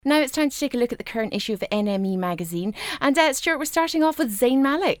Now it's time to take a look at the current issue of NME magazine. And Stuart, we're starting off with Zayn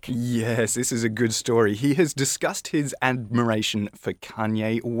Malik. Yes, this is a good story. He has discussed his admiration for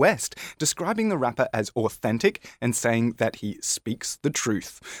Kanye West, describing the rapper as authentic and saying that he speaks the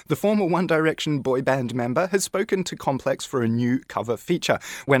truth. The former One Direction boy band member has spoken to Complex for a new cover feature.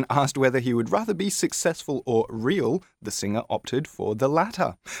 When asked whether he would rather be successful or real, the singer opted for the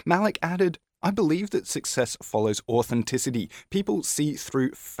latter. Malik added, "I believe that success follows authenticity. People see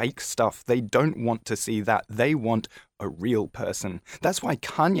through fake stuff. They don't want to see that. They want a real person. That's why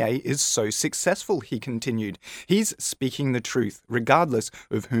Kanye is so successful," he continued. "He's speaking the truth. Regardless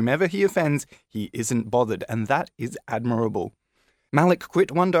of whomever he offends, he isn't bothered, and that is admirable." Malik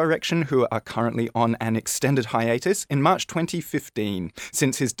quit One Direction, who are currently on an extended hiatus, in March 2015.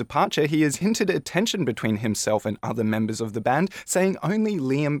 Since his departure, he has hinted at tension between himself and other members of the band, saying only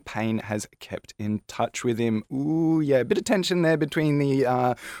Liam Payne has kept in touch with him. Ooh, yeah, a bit of tension there between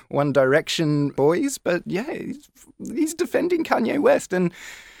the One Direction boys, but yeah, he's defending Kanye West, and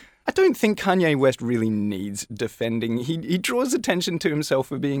I don't think Kanye West really needs defending. He draws attention to himself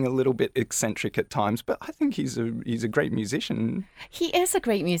for being a little bit eccentric at times, but I think he's a great musician. He is a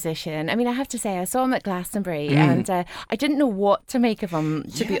great musician. I mean, I have to say, I saw him at Glastonbury and I didn't know what to make of him,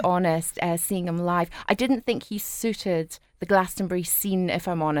 to be honest, seeing him live. I didn't think he suited the Glastonbury scene, if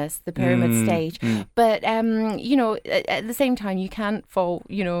I'm honest, the Pyramid stage. But, you know, at the same time, you can't fault,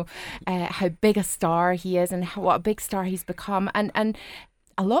 you know, how big a star he is and what a big star he's become. And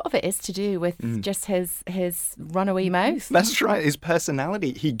a lot of it is to do with just his runaway mouth. That's right, his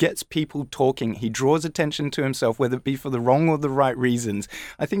personality. He gets people talking. He draws attention to himself, whether it be for the wrong or the right reasons.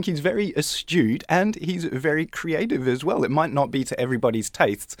 I think he's very astute and he's very creative as well. It might not be to everybody's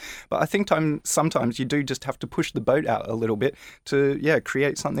tastes, but I think sometimes you do just have to push the boat out a little bit to,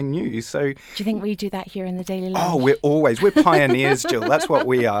 create something new. So, do you think we do that here in the Daily Lounge? Oh, we're pioneers, Jill. That's what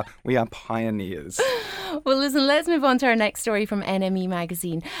we are. We are pioneers. Well, listen, let's move on to our next story from NME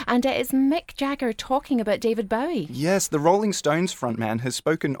magazine. And it's Mick Jagger talking about David Bowie. Yes, the Rolling Stones frontman has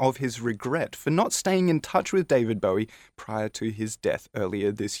spoken of his regret for not staying in touch with David Bowie prior to his death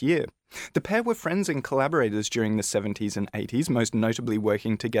earlier this year. The pair were friends and collaborators during the 70s and 80s, most notably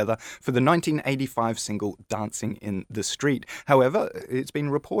working together for the 1985 single Dancing in the Street. However, it's been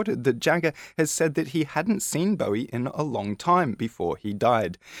reported that Jagger has said that he hadn't seen Bowie in a long time before he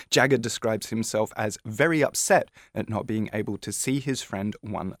died. Jagger describes himself as very upset at not being able to see his friend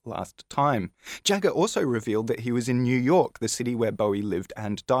one last time. Jagger also revealed that he was in New York, the city where Bowie lived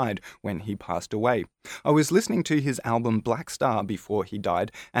and died, when he passed away. "I was listening to his album Black Star before he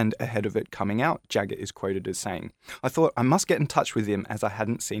died, and ahead of it coming out," Jagger is quoted as saying. "I thought I must get in touch with him as I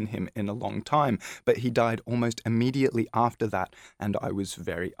hadn't seen him in a long time, but he died almost immediately after that, and I was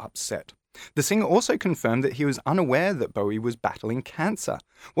very upset." The singer also confirmed that he was unaware that Bowie was battling cancer.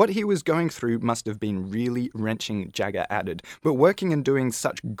 "What he was going through must have been really wrenching," Jagger added, "but working and doing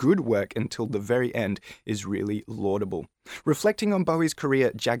such good work until the very end is really laudable." Reflecting on Bowie's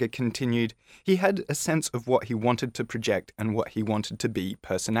career, Jagger continued, "He had a sense of what he wanted to project and what he wanted to be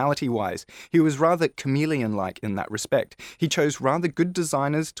personality-wise. He was rather chameleon-like in that respect. He chose rather good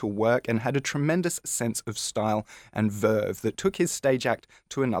designers to work and had a tremendous sense of style and verve that took his stage act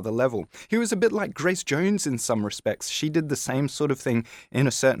to another level. He was a bit like Grace Jones in some respects. She did the same sort of thing in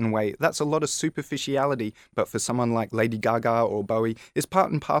a certain way. That's a lot of superficiality, but for someone like Lady Gaga or Bowie, is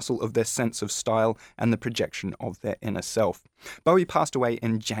part and parcel of their sense of style and the projection of their inner self." Bowie passed away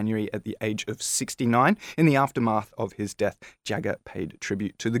in January at the age of 69. In the aftermath of his death, Jagger paid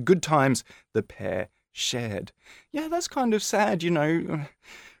tribute to the good times the pair shared. Yeah, that's kind of sad, you know.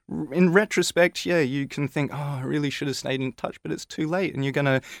 In retrospect, you can think, I really should have stayed in touch, but it's too late, and you're going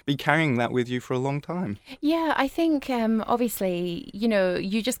to be carrying that with you for a long time. Yeah, I think obviously, you know,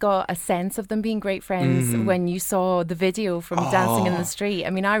 you just got a sense of them being great friends when you saw the video from Dancing in the Street. I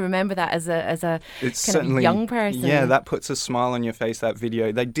mean, I remember that as a kind of young person. Yeah, that puts a smile on your face, that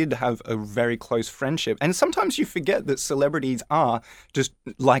video. They did have a very close friendship. And sometimes you forget that celebrities are just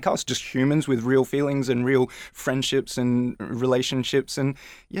like us, just humans with real feelings and real friendships and relationships. And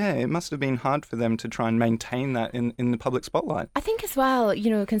it must have been hard for them to try and maintain that in the public spotlight. I think as well,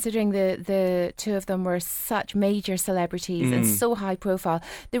 you know, considering the two of them were such major celebrities and so high profile,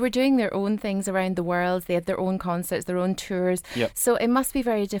 they were doing their own things around the world. They had their own concerts, their own tours. Yep. So it must be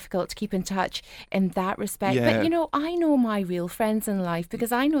very difficult to keep in touch in that respect. Yeah. But, you know, I know my real friends in life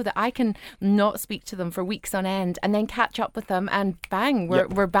because I know that I can not speak to them for weeks on end and then catch up with them and bang,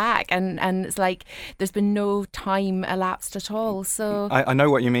 we're back. And it's like there's been no time elapsed at all. So I know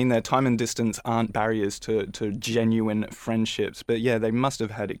what what you mean there. Time and distance aren't barriers to genuine friendships. But yeah, they must have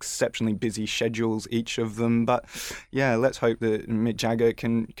had exceptionally busy schedules, each of them. But yeah, let's hope that Mick Jagger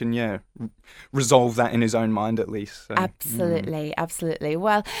can resolve that in his own mind at least. So, Absolutely.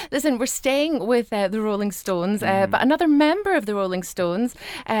 Well, listen, we're staying with the Rolling Stones, but another member of the Rolling Stones,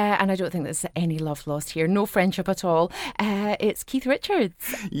 and I don't think there's any love lost here, no friendship at all. It's Keith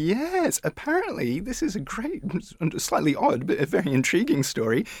Richards. Yes, apparently this is a great, slightly odd, but a very intriguing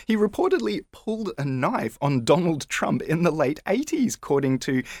story. He reportedly pulled a knife on Donald Trump in the late 80s, according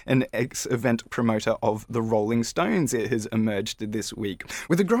to an ex-event promoter of the Rolling Stones. It has emerged this week.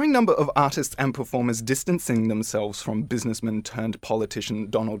 With a growing number of artists and performers distancing themselves from businessman turned politician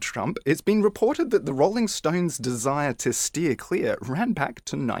Donald Trump, it's been reported that the Rolling Stones' desire to steer clear ran back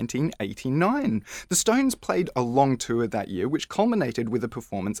to 1989. The Stones played a long tour that year, which culminated with a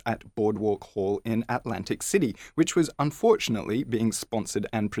performance at Boardwalk Hall in Atlantic City, which was unfortunately being sponsored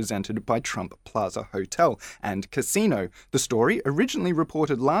and presented by Trump Plaza Hotel and Casino. The story, originally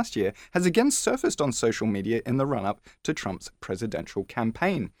reported last year, has again surfaced on social media in the run-up to Trump's presidential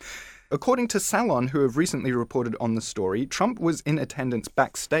campaign. According to Salon, who have recently reported on the story, Trump was in attendance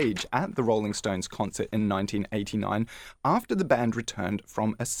backstage at the Rolling Stones concert in 1989 after the band returned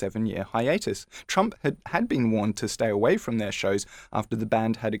from a 7-year hiatus. Trump had been warned to stay away from their shows after the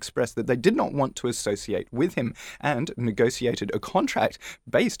band had expressed that they did not want to associate with him and negotiated a contract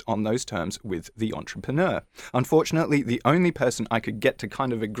based on those terms with the entrepreneur. Unfortunately, the only person I could get to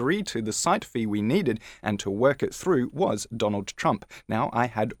kind of agree to the site fee we needed and to work it through was Donald Trump. Now, I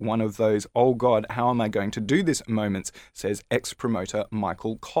had one of those, oh God, how am I going to do this moments, says ex-promoter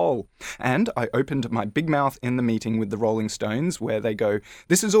Michael Cole. And I opened my big mouth in the meeting with the Rolling Stones where they go,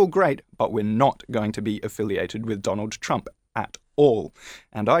 this is all great, but we're not going to be affiliated with Donald Trump at all.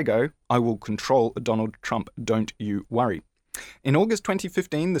 And I go, I will control Donald Trump, don't you worry. In August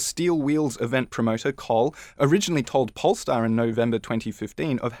 2015, the Steel Wheels event promoter Cole originally told Polestar in November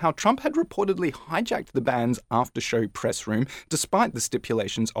 2015 of how Trump had reportedly hijacked the band's after-show press room despite the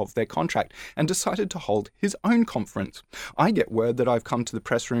stipulations of their contract and decided to hold his own conference. I get word that I've come to the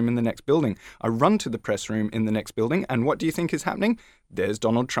press room in the next building. I run to the press room in the next building, and what do you think is happening? There's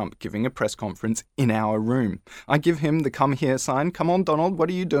Donald Trump giving a press conference in our room. I give him the come here sign. Come on, Donald, what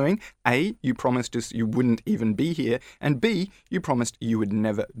are you doing? A, you promised us you wouldn't even be here. And B, you promised you would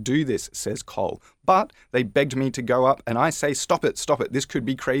never do this, says Cole. But they begged me to go up and I say, stop it. This could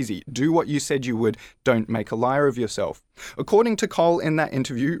be crazy. Do what you said you would. Don't make a liar of yourself. According to Cole in that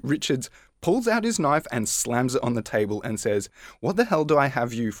interview, Richards pulls out his knife and slams it on the table and says, what the hell do I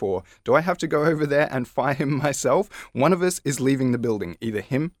have you for? Do I have to go over there and fire him myself? One of us is leaving the building, either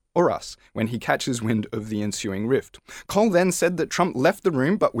him or us, when he catches wind of the ensuing rift. Cole then said that Trump left the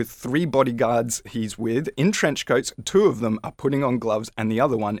room, but with 3 bodyguards he's with, in trench coats, 2 of them are putting on gloves and the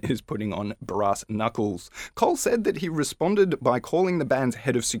other one is putting on brass knuckles. Cole said that he responded by calling the band's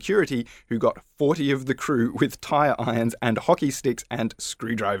head of security, who got 40 of the crew with tire irons and hockey sticks and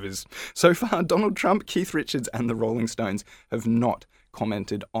screwdrivers. So far, Donald Trump, Keith Richards and the Rolling Stones have not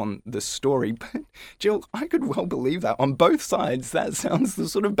commented on the story. But Jill, I could well believe that. On both sides, that sounds the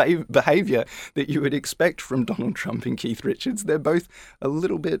sort of behaviour that you would expect from Donald Trump and Keith Richards. They're both a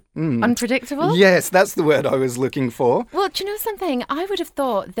little bit... unpredictable? Yes, that's the word I was looking for. Well, do you know something? I would have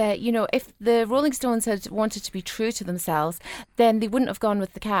thought that, if the Rolling Stones had wanted to be true to themselves, then they wouldn't have gone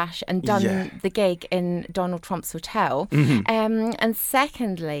with the cash and done the gig in Donald Trump's hotel. And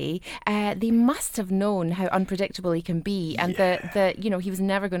secondly, they must have known how unpredictable he can be and that he was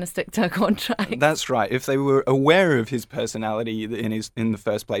never going to stick to a contract. That's right. If they were aware of his personality in the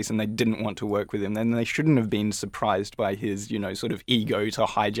first place and they didn't want to work with him, then they shouldn't have been surprised by his, sort of ego to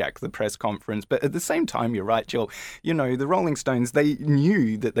hijack the press conference. But at the same time, you're right, Jill. The Rolling Stones, they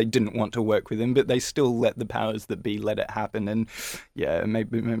knew that they didn't want to work with him, but they still let the powers that be let it happen. And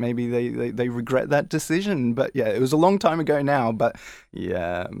maybe they regret that decision. But it was a long time ago now. But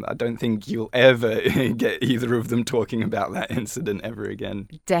I don't think you'll ever get either of them talking about that incident ever again.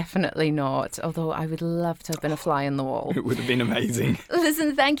 Definitely not, although I would love to have been a fly on the wall. It would have been amazing.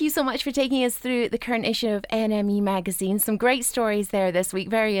 Listen, thank you so much for taking us through the current issue of NME magazine. Some great stories there this week,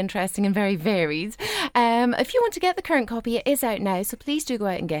 very interesting and very varied. If you want to get the current copy, it is out now, so please do go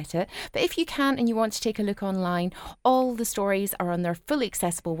out and get it. But if you can't and you want to take a look online, all the stories are on their fully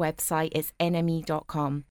accessible website. It's nme.com.